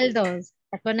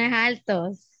 Tacones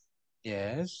altos.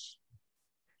 yes.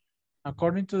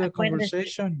 According to the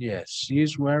conversation, yes, she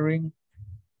is wearing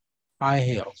high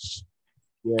heels.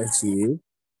 Yes, she is.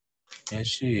 Yes,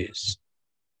 she is.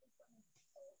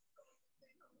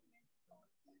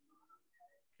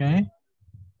 Okay.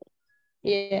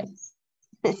 Yes.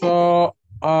 So,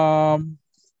 what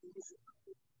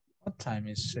time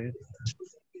is it?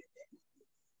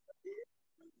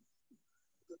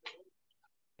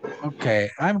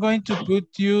 Okay, I'm going to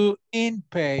put you in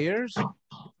pairs,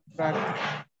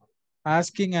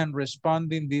 asking and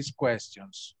responding these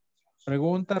questions.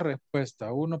 Pregunta,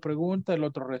 respuesta. Uno pregunta, el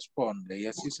otro responde. Y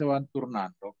así se van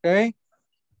turnando, ¿ok?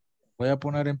 Voy a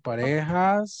poner en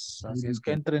parejas. Así es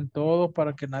que entren todos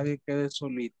para que nadie quede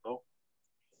solito.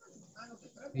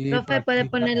 Y Profe, puede practican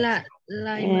poner esto.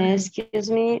 la imagen.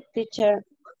 Excuse me, teacher.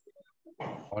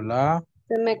 Hola.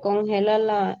 Se me congela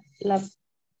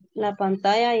la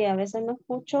pantalla y a veces no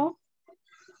escucho.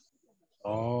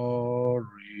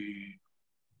 Sorry.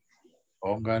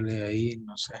 Póngale ahí,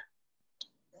 no sé.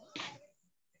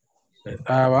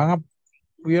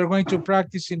 We are going to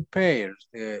practice in pairs.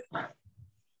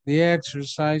 The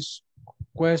exercise,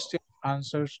 questions,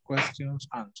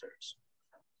 answers.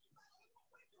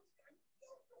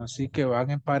 Así que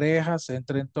van en parejas,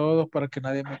 entren todos para que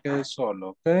nadie me quede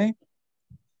solo, ¿ok?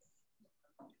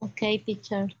 Ok,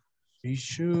 teacher.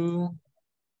 Issue.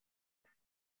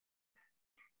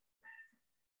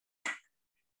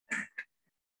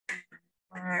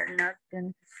 Are not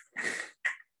in-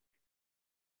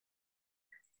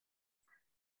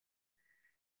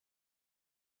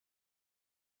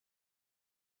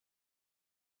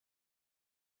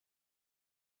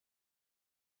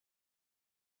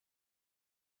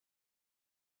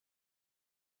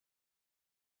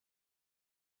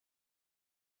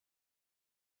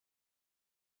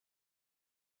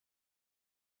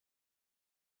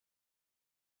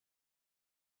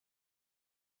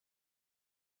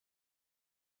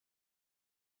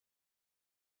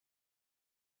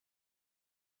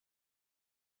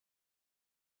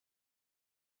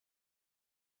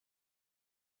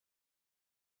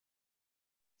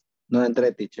 No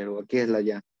entré, teacher, o aquí es la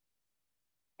ya.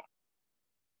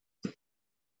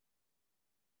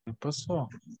 ¿Qué pasó?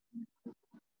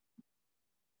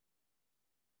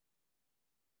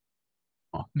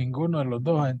 No, ninguno de los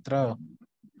dos ha entrado.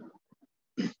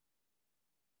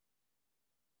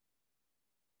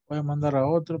 Voy a mandar a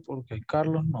otro porque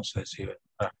Carlos no sé si va a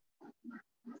entrar.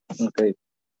 Ok.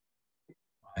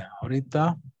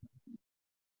 Ahorita.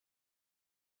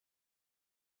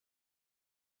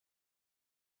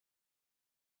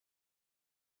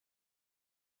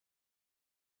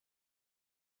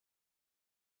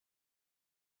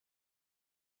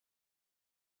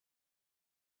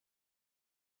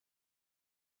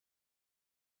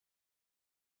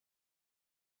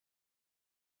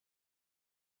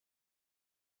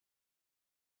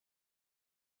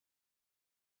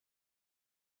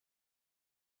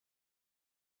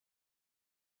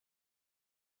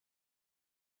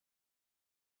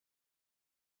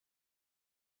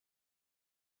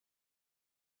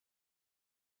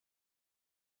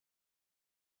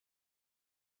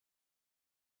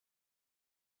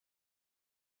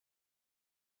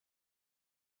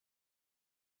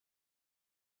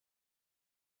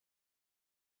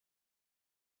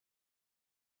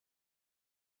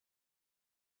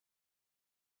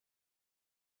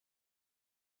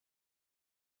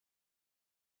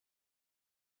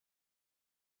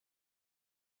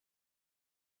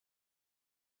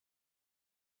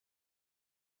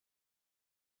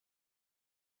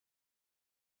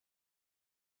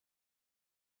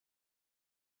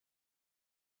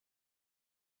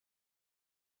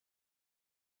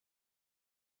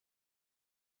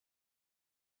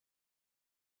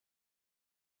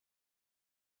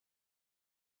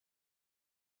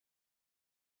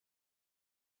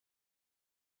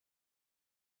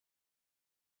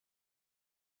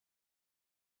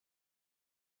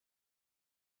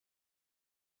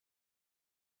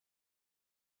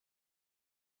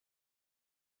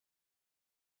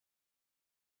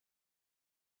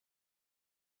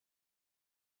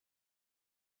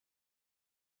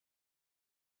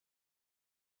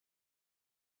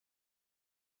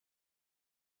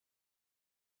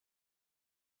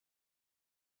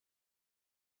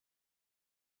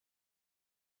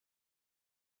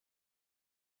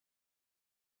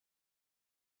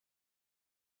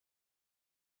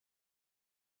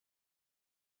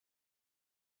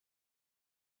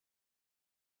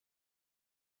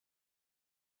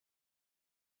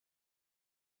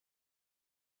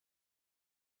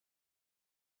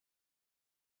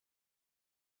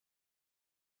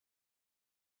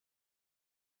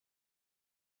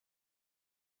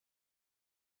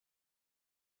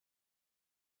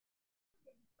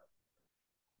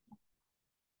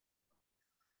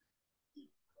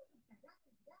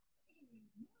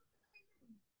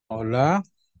 Hola.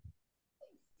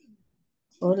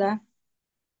 Hola.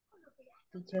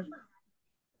 Teacher.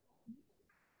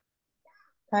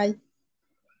 Hi.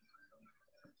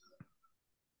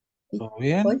 ¿Todo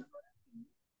bien? Hoy.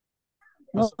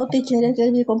 No, Pasó- teacher, es que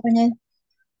es mi compañero.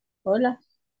 Hola,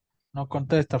 No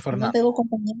contesta, no Fernando. tengo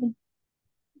compañero.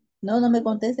 No, no me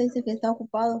contesta, dice que está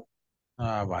ocupado.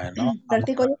 Ah, bueno.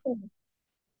 Practico yo.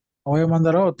 Voy a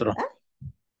mandar otro. Ah,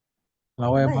 La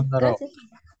voy a vaya, mandar otro. gracias.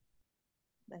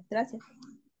 Vaya, gracias.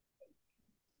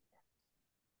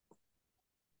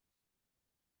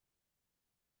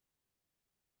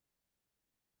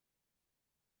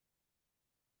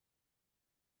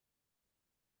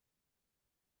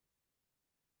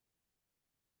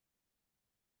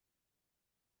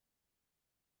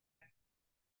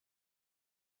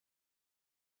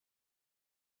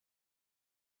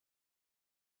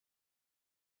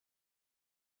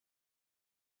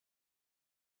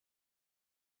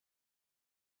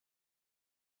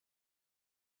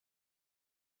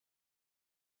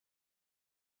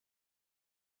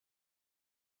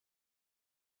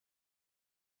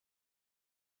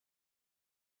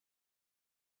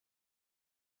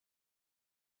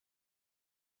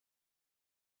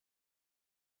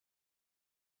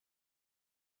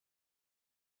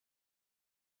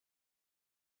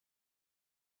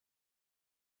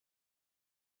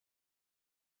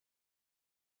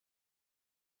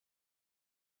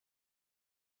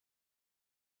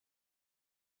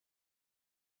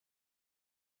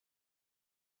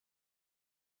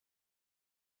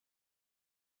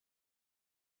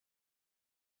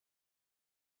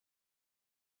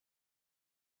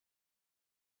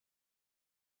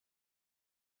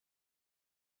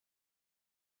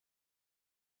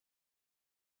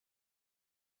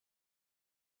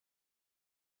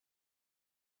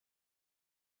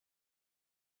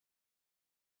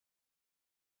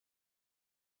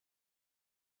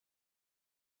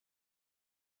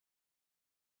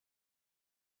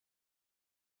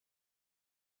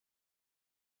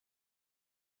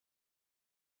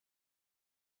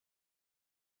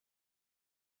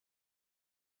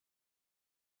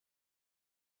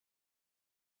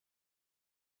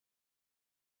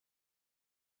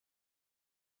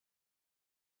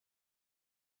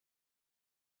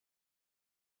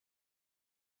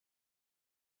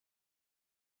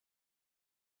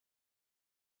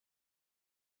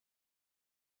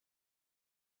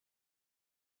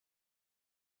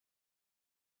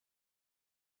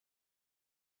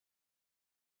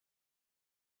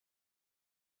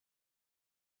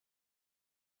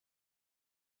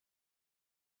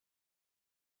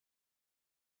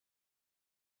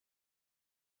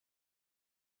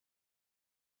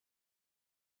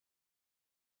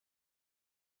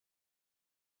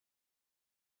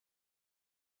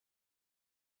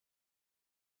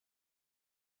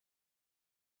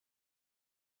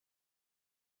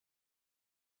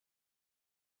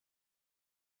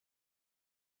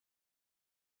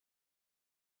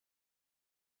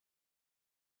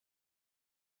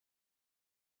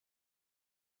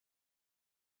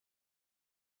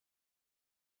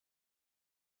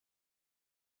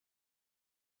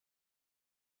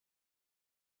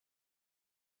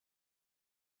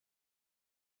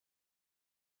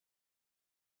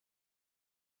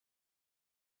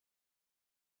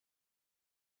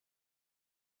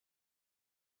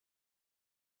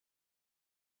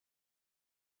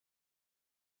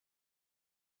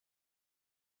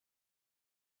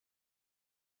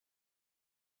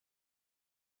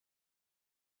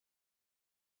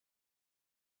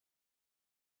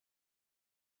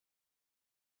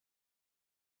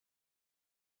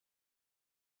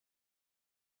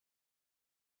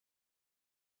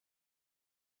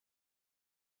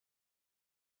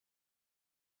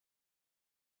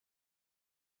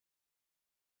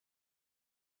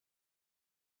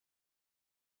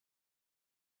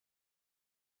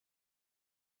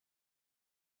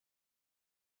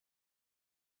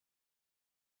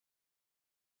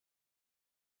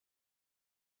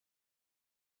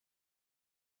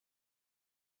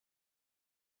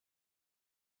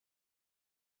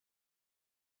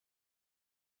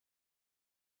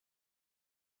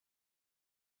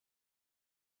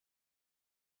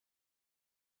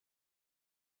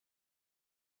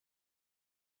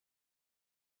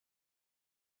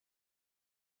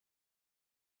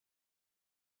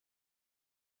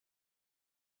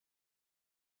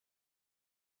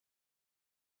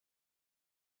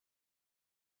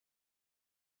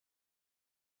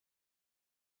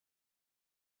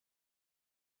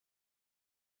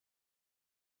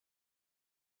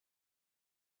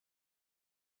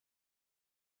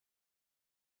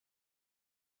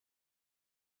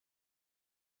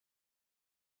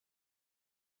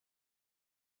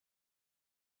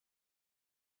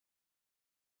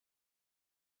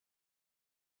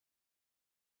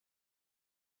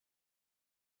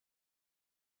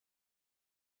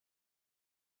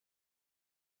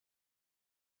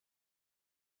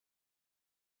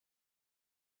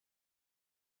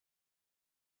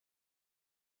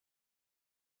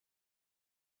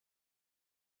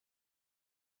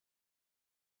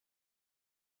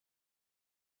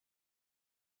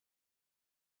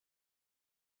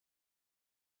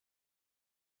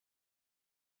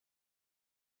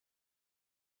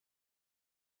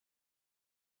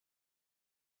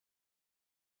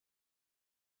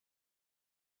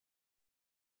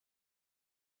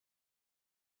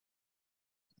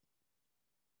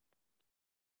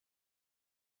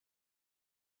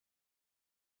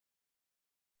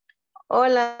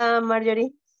 Hola,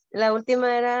 Marjorie. La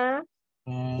última era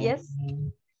yes.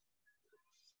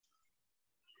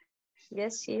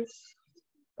 Yes, she's.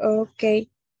 Okay.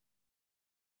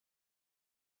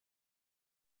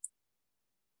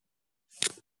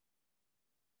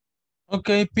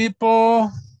 Okay,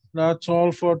 people, that's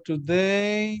all for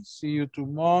today. See you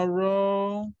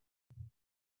tomorrow.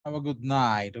 Have a good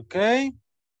night, okay?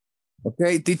 Ok,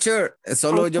 teacher,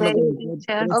 solo yo me Okay, conecté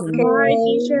teacher. 13 Okay. Bye, minutos.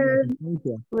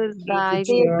 teacher. Goodbye,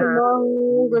 See you teacher.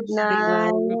 tomorrow. Good Good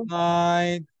night,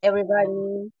 night.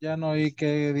 everybody. Ya no oí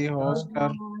qué dijo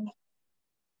Oscar.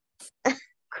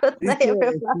 Good night, Teacher,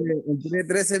 everybody. entré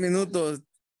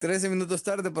 13 minutos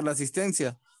tarde por la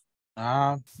asistencia.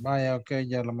 Ah, vaya, ok,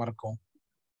 ya lo marcó.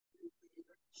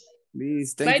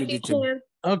 Please, Bye, thank you, teacher. teacher.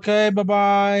 Okay,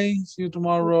 bye-bye. See you Good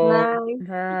tomorrow. night.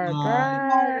 Bye Night.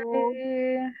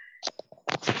 bye.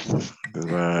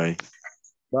 Goodbye.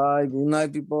 Bye, good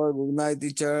night, people. Good night,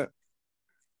 teacher.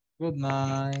 Good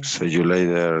night. See you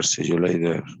later. See you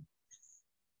later.